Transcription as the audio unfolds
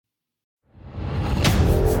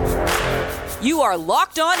You are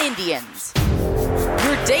Locked On Indians,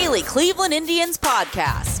 your daily Cleveland Indians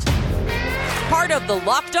podcast. Part of the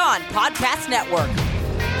Locked On Podcast Network,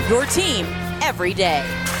 your team every day.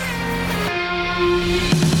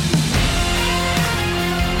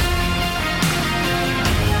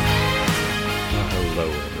 Hello,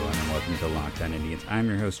 everyone, and welcome to Locked On Indians. I'm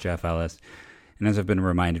your host, Jeff Ellis, and as I've been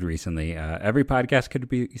reminded recently, every podcast could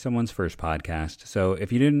be someone's first podcast. So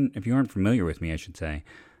if you aren't familiar with me, I should say,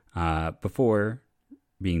 before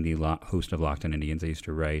being the host of Locked On Indians, I used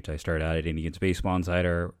to write. I started out at Indians Baseball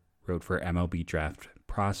Insider, wrote for MLB Draft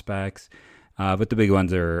Prospects, but the big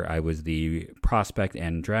ones are I was the prospect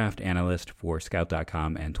and draft analyst for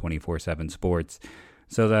Scout.com and 24/7 Sports.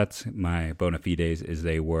 So that's my bona fides as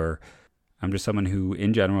they were. I'm just someone who,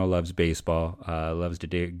 in general, loves baseball, loves to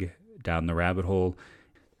dig down the rabbit hole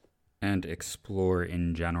and explore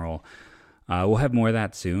in general. We'll have more of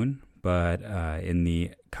that soon, but in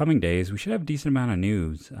the coming days, we should have a decent amount of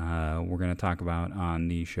news. We're going to talk about on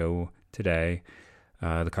the show today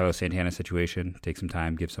the Carlos Santana situation. Take some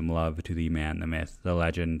time, give some love to the man, the myth, the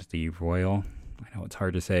legend, the royal. I know it's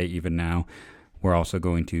hard to say even now. We're also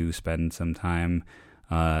going to spend some time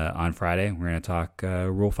on Friday. We're going to talk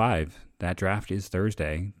Rule 5. That draft is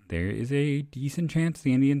Thursday. There is a decent chance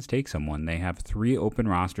the Indians take someone. They have 3 open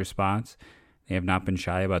roster spots. They have not been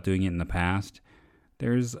shy about doing it in the past.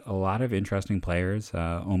 There's a lot of interesting players.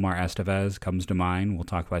 Omar Estevez comes to mind. We'll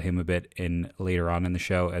talk about him a bit later on in the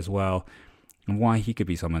show as well, and why he could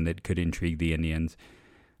be someone that could intrigue the Indians.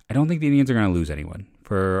 I don't think the Indians are going to lose anyone.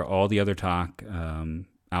 For all the other talk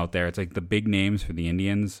out there, it's like the big names for the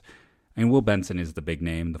Indians. I mean, Will Benson is the big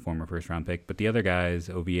name, the former first-round pick, but the other guys,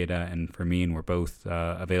 Oviedo and Fermin, were both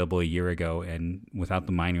available a year ago and without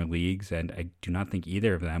the minor leagues, and I do not think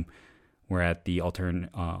either of them were at the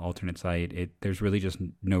alternate site. There's really just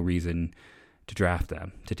no reason to draft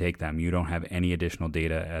them, to take them. You don't have any additional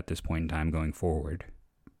data at this point in time going forward.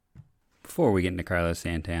 Before we get into Carlos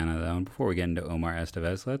Santana, though, and before we get into Omar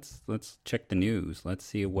Estevez, let's check the news. Let's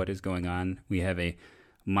see what is going on. We have a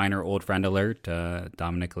minor old friend alert.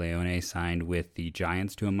 Dominic Leone signed with the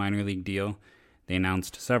Giants to a minor league deal. They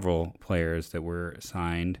announced several players that were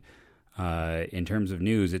signed. In terms of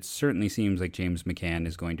news, it certainly seems like James McCann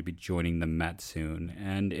is going to be joining the Mets soon.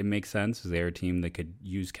 And it makes sense, as they're a team that could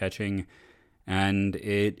use catching. And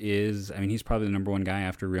he's probably the number one guy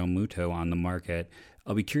after Real Muto on the market.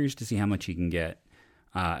 I'll be curious to see how much he can get.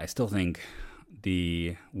 I still think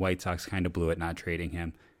the White Sox kind of blew it not trading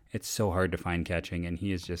him. It's so hard to find catching, and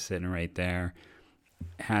he is just sitting right there.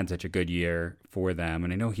 Had such a good year for them,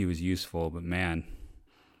 and I know he was useful, but man,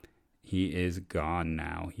 he is gone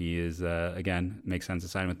now. He is, again, makes sense to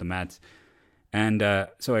sign with the Mets. And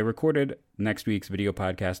so I recorded next week's video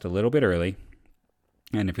podcast a little bit early,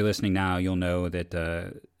 and if you're listening now, you'll know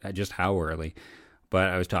that just how early. But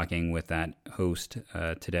I was talking with that host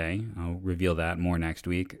today. I'll reveal that more next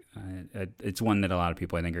week. It's one that a lot of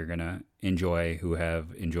people I think are going to enjoy who have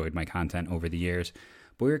enjoyed my content over the years.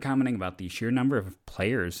 But we were commenting about the sheer number of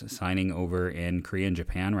players signing over in Korea and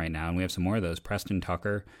Japan right now, and we have some more of those. Preston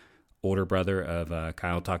Tucker, older brother of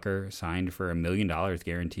Kyle Tucker, signed for $1 million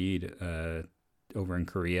guaranteed over in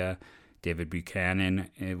Korea. David Buchanan,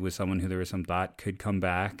 it was someone who there was some thought could come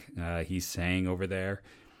back. He's saying over there.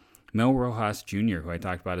 Mel Rojas Jr., who I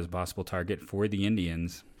talked about as possible target for the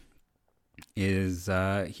Indians,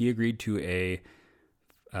 he agreed to a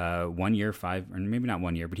 1 year, or maybe not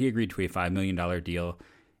 1 year, but he agreed to a $5 million deal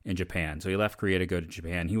in Japan. So he left Korea to go to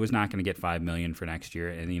Japan. He was not going to get $5 million for next year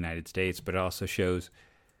in the United States, but it also shows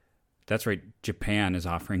that's right. Japan is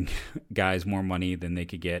offering guys more money than they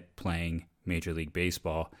could get playing Major League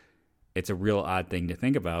Baseball. It's a real odd thing to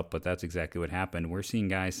think about, but that's exactly what happened. We're seeing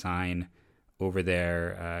guys sign over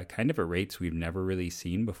there kind of at rates we've never really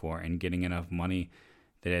seen before and getting enough money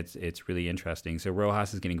that it's really interesting. So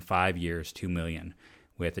Rojas is getting 5 years, $2 million,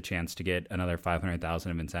 with a chance to get another $500,000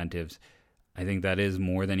 of incentives. I think that is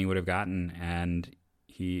more than he would have gotten, and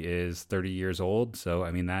he is 30 years old. So,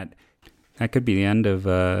 I mean, that could be the end of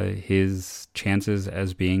his chances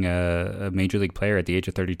as being a major league player at the age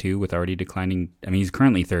of 32 with already declining. I mean, he's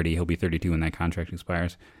currently 30. He'll be 32 when that contract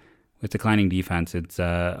expires. With declining defense, it's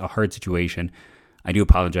a hard situation. I do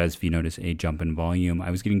apologize if you notice a jump in volume. I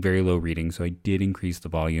was getting very low readings, so I did increase the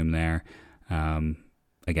volume there.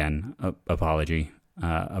 Again, apology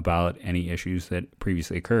about any issues that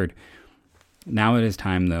previously occurred. Now it is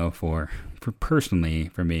time, though, for me,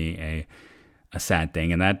 a sad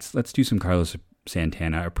thing, and let's do some Carlos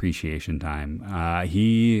Santana appreciation time.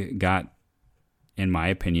 He got, in my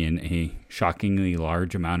opinion, a shockingly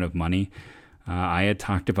large amount of money. I had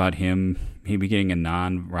talked about him maybe getting a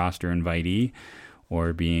non-roster invitee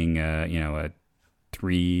or being a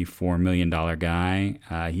 $3-4 million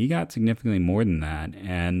guy. He got significantly more than that.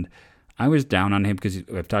 And I was down on him because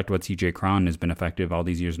I've talked about CJ Cron has been effective all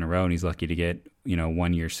these years in a row, and he's lucky to get,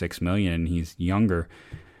 1 year, $6 million, and he's younger.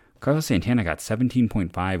 Carlos Santana got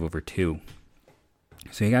 17.5 over 2.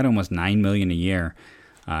 So he got almost $9 million a year.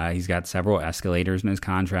 He's got several escalators in his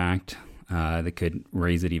contract that could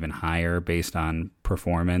raise it even higher based on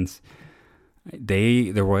performance.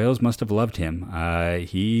 The Royals must have loved him.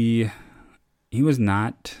 He was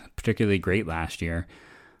not particularly great last year,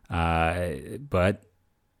 but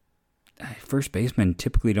first basemen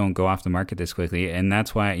typically don't go off the market this quickly, and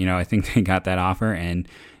that's why I think they got that offer and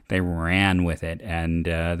they ran with it, and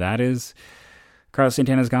that is Carlos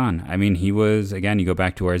Santana's gone. I mean, he was, again, you go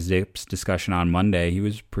back to our Zips discussion on Monday, he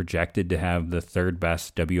was projected to have the third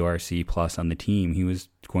best WRC plus on the team. He was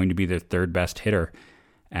going to be the third best hitter,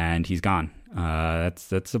 and he's gone.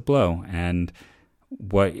 That's a blow. And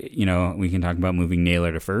what, we can talk about moving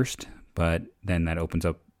Naylor to first, but then that opens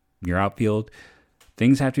up your outfield.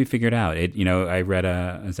 Things have to be figured out. I read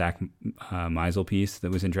a Zach Meisel piece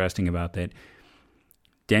that was interesting about that.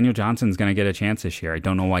 Daniel Johnson's going to get a chance this year. I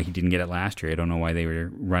don't know why he didn't get it last year. I don't know why they were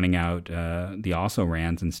running out the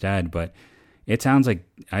also-rans instead, but it sounds like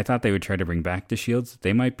I thought they would try to bring back the Shields.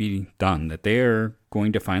 They might be done, that they're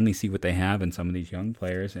going to finally see what they have in some of these young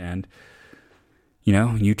players, and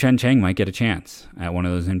Yu Chen Chang might get a chance at one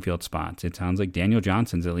of those infield spots. It sounds like Daniel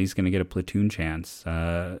Johnson's at least going to get a platoon chance.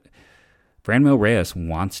 Franmil Reyes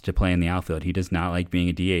wants to play in the outfield. He does not like being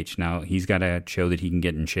a DH. Now, he's got to show that he can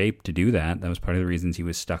get in shape to do that. That was part of the reasons he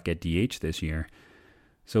was stuck at DH this year.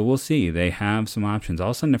 So we'll see. They have some options. All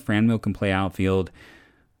of a sudden, if Franmil can play outfield,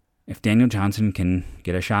 if Daniel Johnson can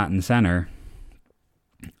get a shot in center,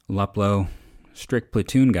 Luplow, strict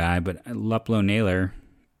platoon guy, but Luplow Naylor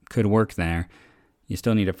could work there. You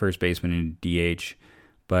still need a first baseman and DH.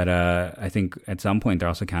 But I think at some point they're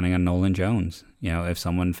also counting on Nolan Jones, if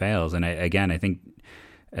someone fails. And I think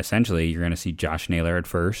essentially you're going to see Josh Naylor at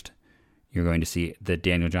first. You're going to see the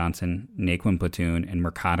Daniel Johnson, Naquin platoon, and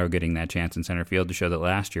Mercado getting that chance in center field to show that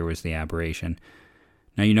last year was the aberration.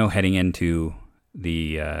 Now, heading into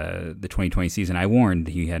the 2020 season, I warned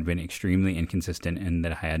he had been extremely inconsistent and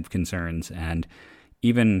that I had concerns. And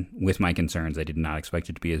even with my concerns, I did not expect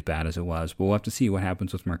it to be as bad as it was. But we'll have to see what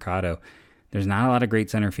happens with Mercado. There's not a lot of great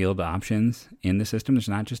center field options in the system. There's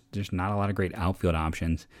not a lot of great outfield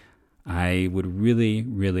options. I would really,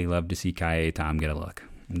 really love to see Ka'ai Tom get a look.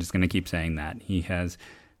 I'm just going to keep saying that. He has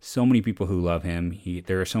so many people who love him. He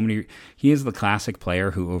is the classic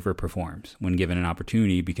player who overperforms when given an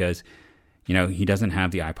opportunity because, he doesn't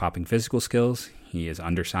have the eye-popping physical skills. He is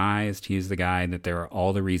undersized. He's the guy that there are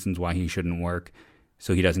all the reasons why he shouldn't work,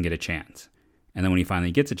 so he doesn't get a chance. And then when he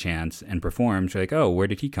finally gets a chance and performs, you're like, oh, where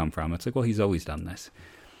did he come from? It's like, well, he's always done this.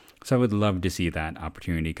 So I would love to see that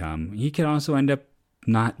opportunity come. He could also end up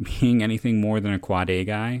not being anything more than a quad A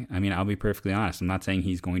guy. I mean, I'll be perfectly honest. I'm not saying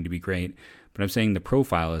he's going to be great, but I'm saying the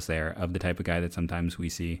profile is there of the type of guy that sometimes we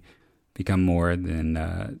see become more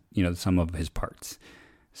than, some of his parts.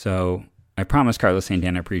 So I promised Carlos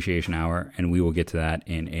Santana Appreciation Hour, and we will get to that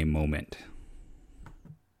in a moment.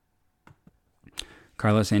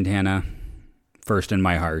 Carlos Santana, first in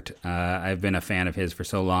my heart. I've been a fan of his for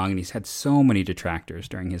so long, and he's had so many detractors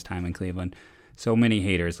during his time in Cleveland. So many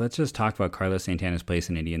haters. Let's just talk about Carlos Santana's place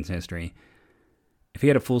in Indians history. If he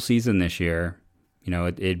had a full season this year,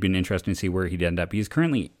 it'd been interesting to see where he'd end up. He's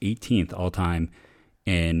currently 18th all-time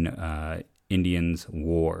in Indians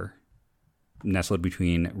WAR, nestled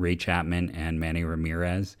between Ray Chapman and Manny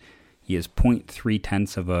Ramirez. He is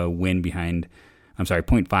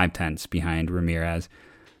 0.5 tenths behind Ramirez.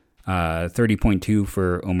 30.2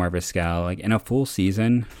 for Omar Vizquel, like in a full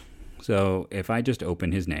season. So if I just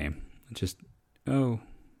open his name, don't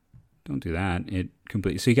do that.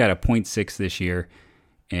 So he got a 0.6 this year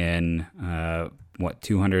in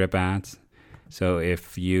 200 at bats. So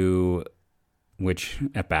which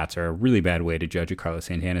at bats are a really bad way to judge a Carlos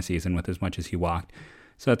Santana season with as much as he walked.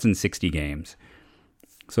 So that's in 60 games.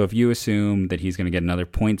 So if you assume that he's going to get another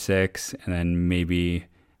 0.6 and then maybe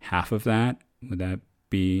half of that, would that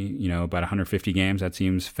be, about 150 games? That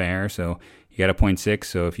seems fair. So you got a 0.6.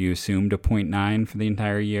 So if you assumed a 0.9 for the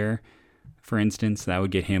entire year, for instance, that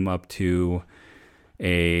would get him up to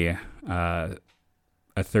a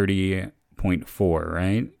 30.4,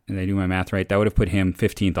 right? Did I do my math right? That would have put him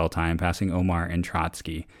 15th all time, passing Omar and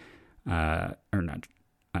Trotsky.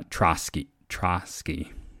 Trotsky.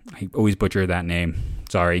 I always butcher that name.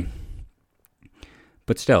 Sorry.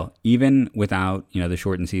 But still, even without, the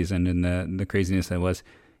shortened season and the craziness that was,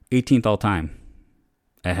 18th all time,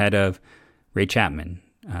 ahead of Ray Chapman,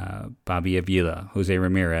 Bobby Avila, Jose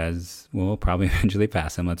Ramirez will probably eventually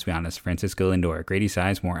pass him, let's be honest. Francisco Lindor, Grady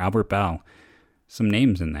Sizemore, Albert Bell. Some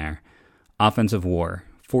names in there. Offensive WAR,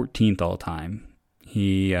 14th all-time.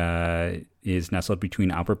 He is nestled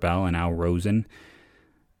between Albert Bell and Al Rosen.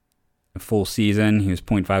 A full season, he was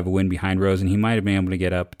 0.5 a win behind Rosen. He might have been able to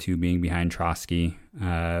get up to being behind Trotsky,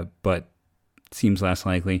 but seems less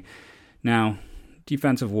likely. Now,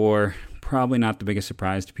 defensive WAR, probably not the biggest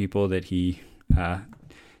surprise to people that he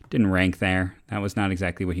didn't rank there. That was not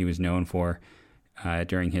exactly what he was known for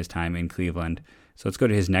during his time in Cleveland. So let's go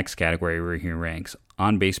to his next category where he ranks,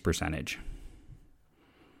 on-base percentage.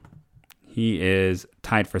 He is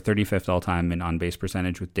tied for 35th all-time in on-base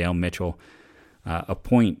percentage with Dale Mitchell, a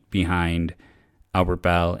point behind Albert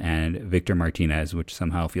Bell and Victor Martinez, which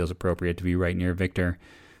somehow feels appropriate to be right near Victor.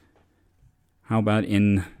 How about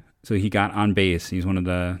so he got on base. He's one of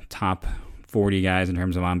the top 40 guys in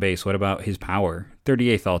terms of on base. What about his power?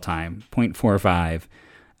 38th all-time, .45.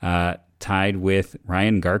 Tied with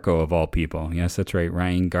Ryan Garco of all people. Yes, that's right,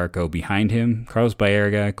 Ryan Garco. Behind him, Carlos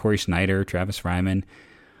Baerga, Corey Snyder, Travis Fryman.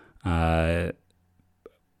 A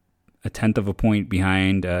tenth of a point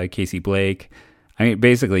behind Casey Blake. I mean,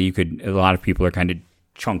 basically, a lot of people are kind of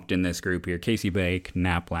chunked in this group here. Casey Blake,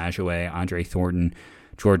 Nap Lajoie, Andre Thornton,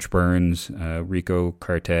 George Burns, Rico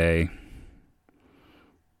Carte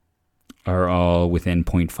are all within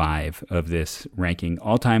 0.5 of this ranking.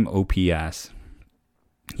 All-time OPS,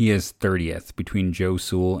 he is 30th between Joe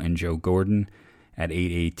Sewell and Joe Gordon at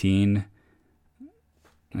 818.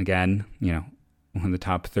 Again, one of the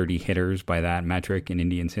top 30 hitters by that metric in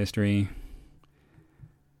Indians history.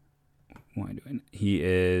 He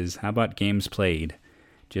is, how about games played?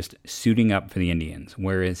 Just suiting up for the Indians.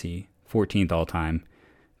 Where is he? 14th all-time,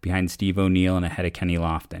 behind Steve O'Neill and ahead of Kenny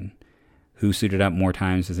Lofton. Who suited up more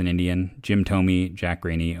times as an Indian? Jim Thome, Jack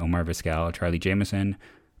Graney, Omar Vizquel, Charlie Jameson,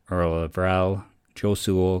 Earl Avril, Joe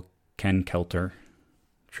Sewell, Ken Kelter,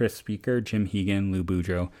 Tris Speaker, Jim Hegan, Lou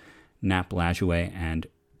Boudreau, Nap Lajoie, and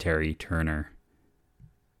Terry Turner.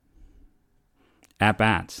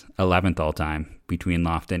 At-bats, 11th all-time between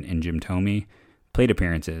Lofton and Jim Thome. Plate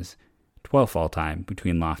appearances, 12th all-time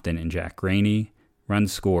between Lofton and Jack Graney.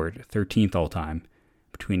 Runs scored, 13th all-time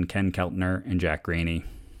between Ken Keltner and Jack Graney.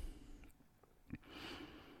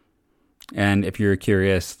 And if you're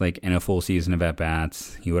curious, in a full season of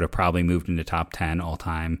at-bats, he would have probably moved into top 10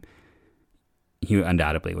 all-time. He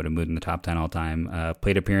undoubtedly would have moved in the top 10 all-time.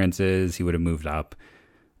 Plate appearances, he would have moved up.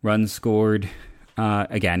 Runs scored,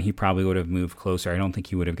 again, he probably would have moved closer. I don't think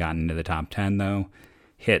he would have gotten into the top 10, though.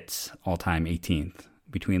 Hits, all-time 18th,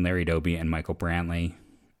 between Larry Doby and Michael Brantley.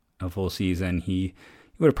 A full season, he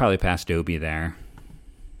would have probably passed Doby there.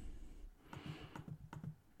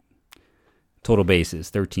 Total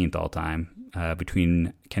bases, 13th all-time,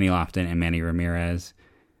 between Kenny Lofton and Manny Ramirez.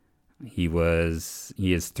 He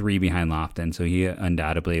is 3 behind Lofton, so he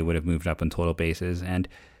undoubtedly would have moved up in total bases. And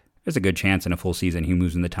there's a good chance in a full season he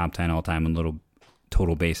moves in the top 10 all-time in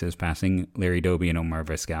total bases, passing Larry Doby and Omar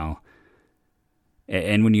Vizquel.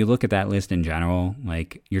 And when you look at that list in general,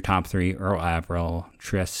 your top 3, Earl Avril,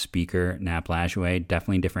 Tris Speaker, Nap Lajoie,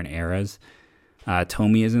 definitely different eras.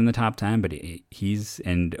 Thome is in the top 10, but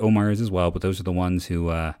and Omar is as well, but those are the ones who,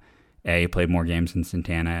 A, played more games than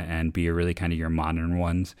Santana, and B, are really kind of your modern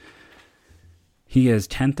ones. He is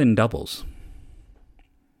 10th in doubles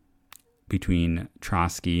between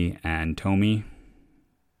Trotsky and Thome.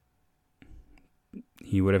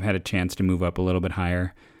 He would have had a chance to move up a little bit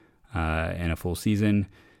higher in a full season.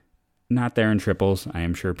 Not there in triples. I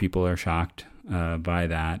am sure people are shocked by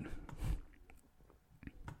that.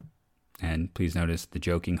 And please notice the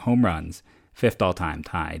joking home runs, 5th all-time,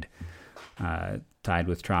 tied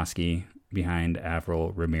with Trotsky, behind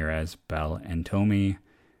Avril, Ramirez, Bell, and Thome.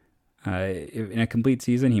 In a complete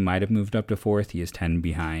season, he might have moved up to 4th. He is 10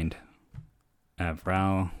 behind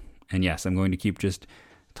Avril. And yes, I'm going to keep just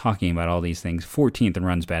talking about all these things. 14th in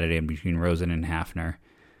runs batted in between Rosen and Hafner.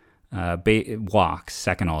 Walks,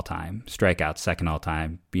 2nd all-time. Strikeouts, 2nd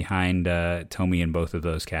all-time, behind Thome in both of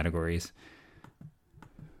those categories.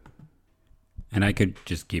 And I could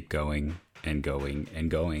just keep going and going and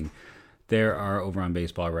going. There are, over on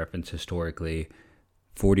Baseball Reference, historically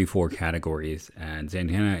 44 categories, and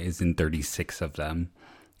Santana is in 36 of them.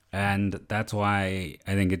 And that's why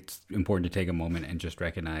I think it's important to take a moment and just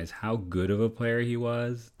recognize how good of a player he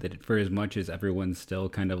was, that for as much as everyone still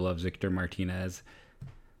kind of loves Victor Martinez,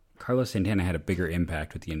 Carlos Santana had a bigger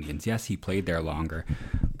impact with the Indians. Yes, he played there longer,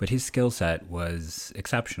 but his skill set was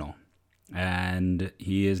exceptional. And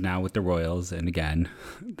he is now with the Royals, and again,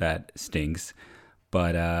 that stinks.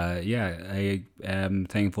 But I am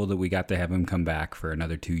thankful that we got to have him come back for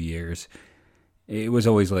another 2 years. it was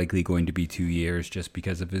always likely going to be 2 years just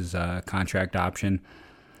because of his contract option.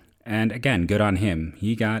 And again, good on him.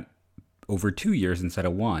 He got over 2 years instead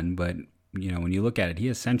of 1, but when you look at it, he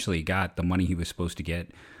essentially got the money he was supposed to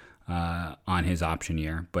get on his option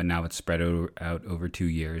year, but now it's spread out over 2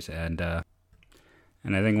 years. And I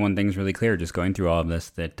think one thing's really clear just going through all of this,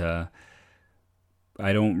 that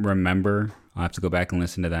I don't remember. I'll have to go back and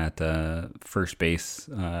listen to that first base,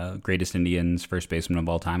 greatest Indians first baseman of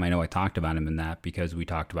all time. I know I talked about him in that because we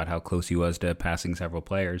talked about how close he was to passing several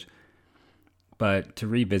players. But to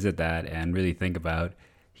revisit that and really think about,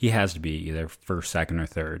 he has to be either first, second, or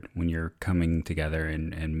third when you're coming together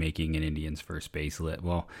and making an Indians first base lit.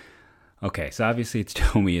 Well, okay, so obviously it's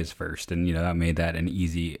Thome is first, and that made that an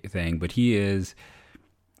easy thing. But he is,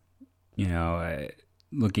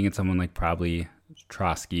 looking at someone like probably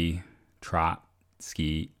Trotsky.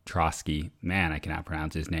 Man, I cannot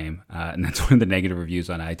pronounce his name. And that's one of the negative reviews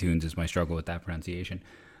on iTunes is my struggle with that pronunciation.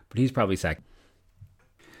 But he's probably second.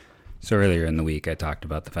 So earlier in the week, I talked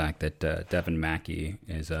about the fact that Devin Mackey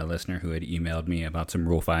is a listener who had emailed me about some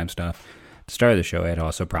Rule 5 stuff. At the start of the show, I had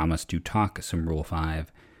also promised to talk some Rule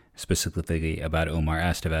 5, specifically about Omar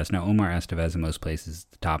Estevez. Now, Omar Estevez in most places is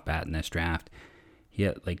the top bat in this draft. He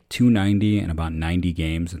had like 290 in about 90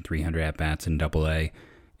 games and 300 at-bats in Double-A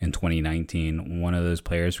in 2019. One of those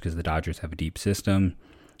players, because the Dodgers have a deep system,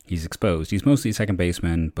 he's exposed. He's mostly a second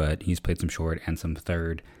baseman, but he's played some short and some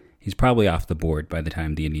third. He's probably off the board by the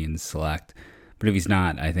time the Indians select. But if he's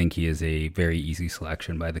not, I think he is a very easy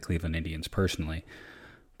selection by the Cleveland Indians personally.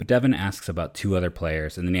 But Devin asks about 2 other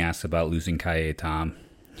players, and then he asks about losing Ka'ai Tom.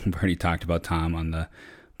 We've already talked about Tom on the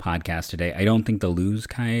podcast today. I don't think they'll lose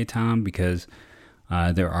Ka'ai Tom because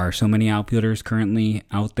there are so many outfielders currently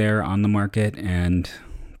out there on the market, and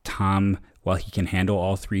Tom, while he can handle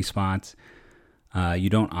all 3 spots,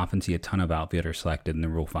 you don't often see a ton of outfielders selected in the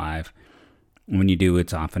Rule 5. When you do,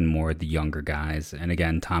 it's often more the younger guys. And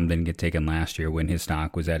again, Tom didn't get taken last year when his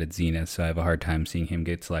stock was at its zenith, so I have a hard time seeing him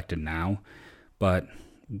get selected now. But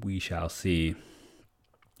we shall see.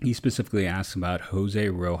 He specifically asks about Jose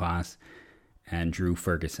Rojas and Drew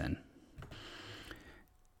Ferguson.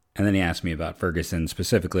 And then he asked me about Ferguson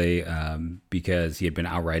specifically because he had been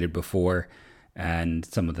outrighted before and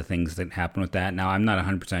some of the things that happened with that. Now, I'm not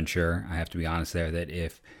 100% sure, I have to be honest there, that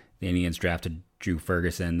if the Indians drafted Drew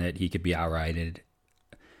Ferguson, that he could be outrighted.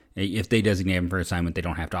 If they designate him for assignment, they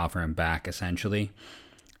don't have to offer him back, essentially.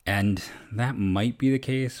 And that might be the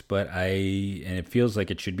case, and it feels like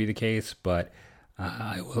it should be the case, but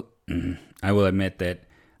I will admit that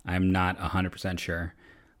I'm not 100% sure.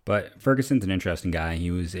 But Ferguson's an interesting guy. He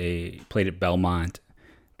was played at Belmont,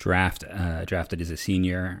 drafted as a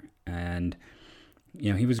senior, and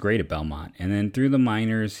he was great at Belmont. And then through the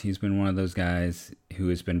minors, he's been one of those guys who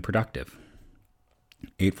has been productive.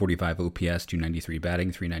 845 OPS, 293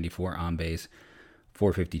 batting, 394 on base,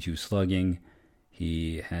 452 slugging.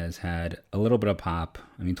 He has had a little bit of pop.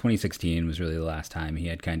 2016 was really the last time he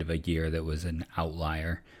had kind of a year that was an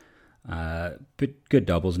outlier. But good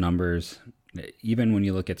doubles numbers. Even when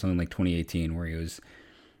you look at something like 2018, where he was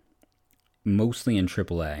mostly in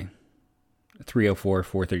AAA, 304,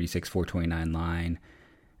 436, 429 line.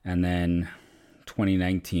 And then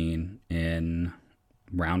 2019 in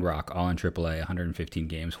Round Rock, all in AAA, 115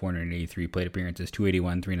 games, 483 plate appearances,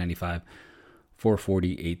 281, 395,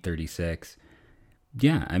 440, 836.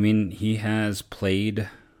 Yeah, he has played,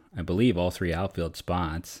 I believe, all 3 outfield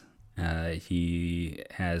spots. He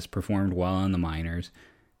has performed well in the minors.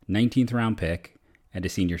 19th round pick and a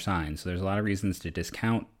senior sign. So there's a lot of reasons to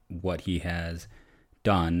discount what he has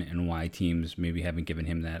done and why teams maybe haven't given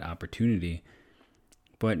him that opportunity.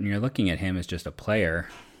 But when you're looking at him as just a player,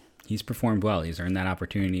 he's performed well. He's earned that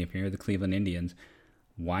opportunity. If you're the Cleveland Indians,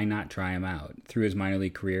 why not try him out? Through his minor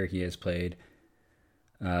league career, he has played,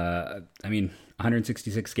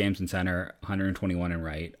 166 games in center, 121 in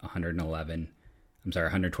right,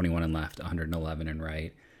 121 in left, 111 in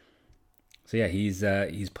right. So yeah, he's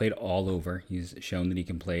played all over. He's shown that he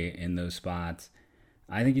can play in those spots.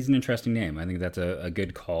 I think he's an interesting name. I think that's a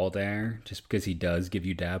good call there, just because he does give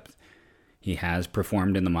you depth. He has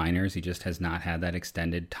performed in the minors. He just has not had that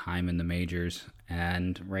extended time in the majors.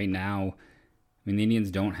 And right now, the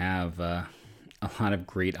Indians don't have a lot of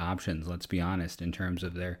great options, let's be honest, in terms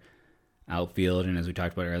of their outfield. And as we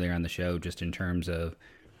talked about earlier on the show, just in terms of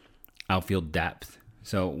outfield depth.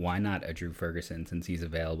 So why not a Drew Ferguson, since he's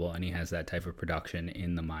available and he has that type of production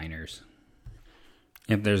in the minors?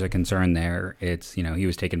 If there's a concern there, it's, he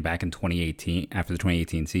was taken back in 2018, after the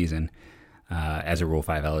 2018 season, as a Rule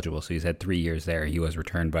 5 eligible. So he's had 3 years there. He was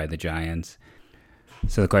returned by the Giants.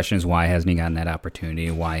 So the question is, why hasn't he gotten that opportunity?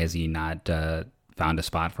 Why has he not found a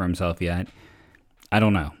spot for himself yet? I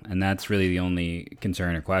don't know. And that's really the only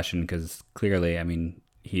concern or question, because clearly, I mean,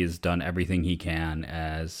 he has done everything he can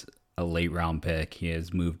as a late round pick. He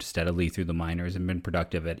has moved steadily through the minors and been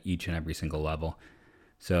productive at each and every single level.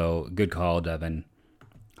 So good call, Devin.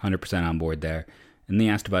 100% on board there. And they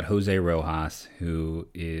asked about Jose Rojas, who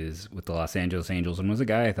is with the Los Angeles Angels and was a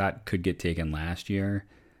guy I thought could get taken last year.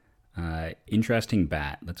 Interesting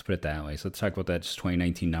bat, let's put it that way. So let's talk about that, just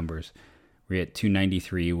 2019 numbers. We're at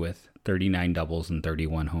 293 with 39 doubles and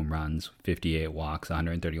 31 home runs, 58 walks,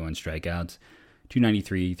 131 strikeouts,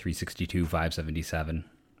 293, 362, 577.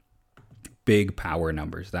 Big power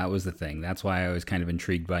numbers. That was the thing. That's why I was kind of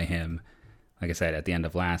intrigued by him. Like I said, at the end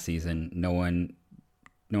of last season, no one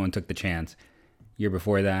took the chance. Year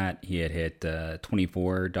before that, he had hit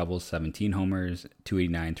 24 doubles, 17 homers,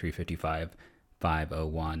 289, 355,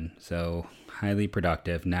 501. So highly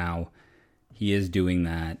productive. Now he is doing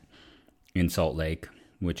that in Salt Lake,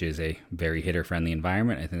 which is a very hitter-friendly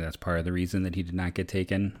environment. I think that's part of the reason that he did not get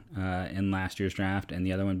taken in last year's draft, and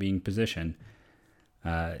the other one being position.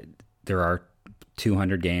 There are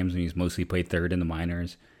 200 games, and he's mostly played third in the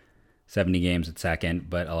minors, 70 games at second,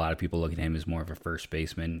 but a lot of people look at him as more of a first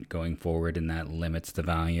baseman going forward, and that limits the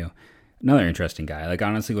value. Another interesting guy. Like,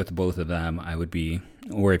 honestly, with both of them, I would be,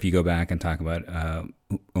 or if you go back and talk about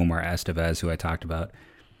Omar Estevez, who I talked about,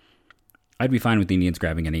 I'd be fine with the Indians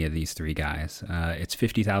grabbing any of these three guys. It's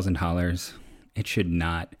 $50,000. It should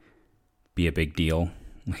not be a big deal.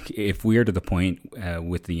 Like, if we are to the point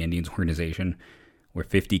with the Indians organization where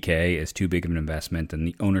 $50K is too big of an investment and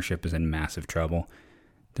the ownership is in massive trouble,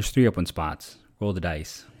 there's 3 open spots. Roll the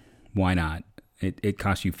dice. Why not? It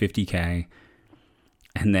costs you $50K.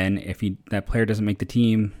 And then if that player doesn't make the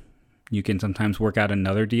team, you can sometimes work out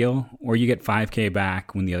another deal, or you get $5K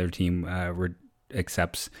back when the other team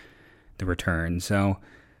accepts the return. So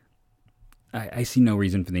I see no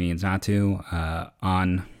reason for the Indians not to.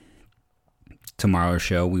 On tomorrow's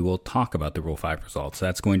show, we will talk about the Rule 5 results.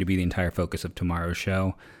 That's going to be the entire focus of tomorrow's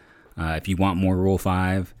show. If you want more Rule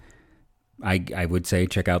 5, I would say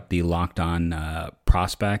check out the Locked On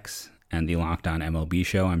Prospects and the Locked On MLB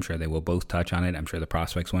show. I'm sure they will both touch on it. I'm sure the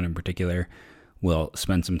Prospects one in particular will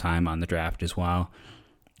spend some time on the draft as well.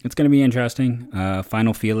 It's going to be interesting.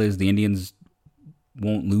 Final feel is the Indians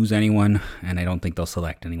won't lose anyone, and I don't think they'll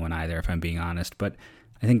select anyone either, if I'm being honest, but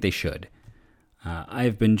I think they should.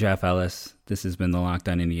 I've been Jeff Ellis. This has been the Locked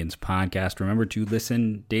On Indians podcast. Remember to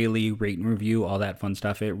listen daily, rate and review, all that fun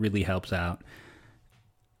stuff. It really helps out.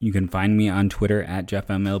 You can find me on Twitter at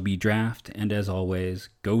JeffMLBDraft, and as always,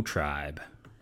 go Tribe.